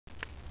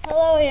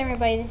Hello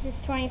everybody, this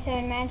is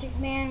 27 Magic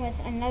Man with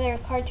another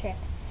card trick.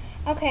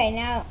 Okay,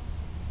 now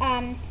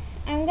I'm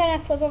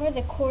gonna flip over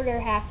the quarter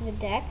half of the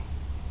deck.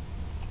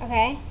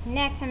 Okay,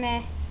 next I'm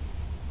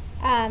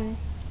gonna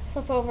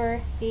flip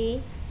over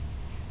the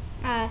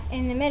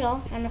in the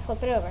middle. I'm gonna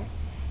flip it over.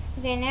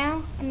 Okay,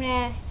 now I'm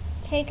gonna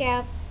take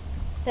out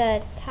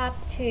the top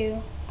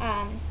two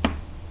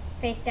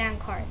face down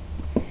cards.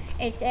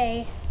 It's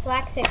a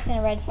black 6 and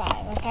a red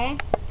 5. Okay.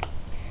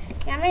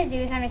 What I'm going to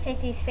do is I'm going to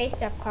take these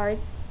face-up cards,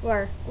 these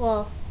are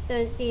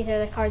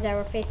the cards that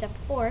were face-up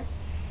before.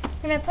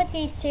 I'm going to put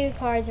these two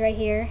cards right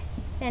here,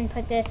 then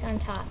put this on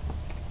top.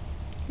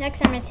 Next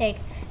I'm going to take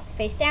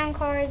face-down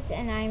cards,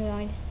 and I'm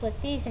going to split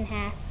these in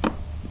half,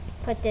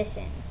 put this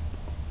in.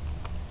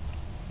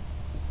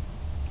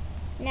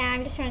 Now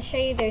I'm just going to show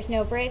you there's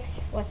no breaks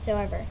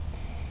whatsoever.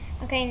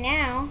 Okay,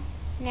 now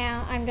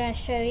I'm going to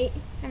show you,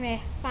 I'm going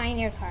to find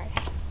your card.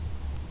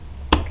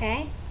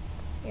 Okay,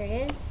 here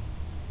it is.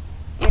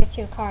 Here are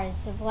two cards,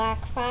 the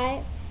black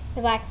 5,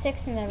 the black 6,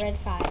 and the red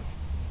 5.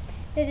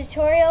 The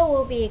tutorial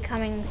will be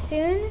coming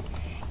soon,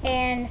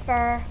 and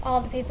for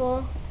all the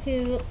people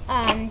who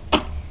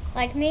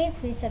like me,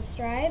 please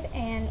subscribe,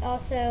 and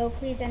also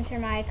please enter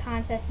my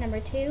contest number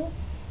 2,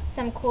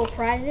 some cool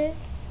prizes.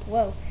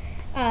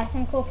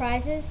 Some cool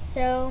prizes.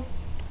 So,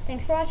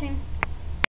 thanks for watching.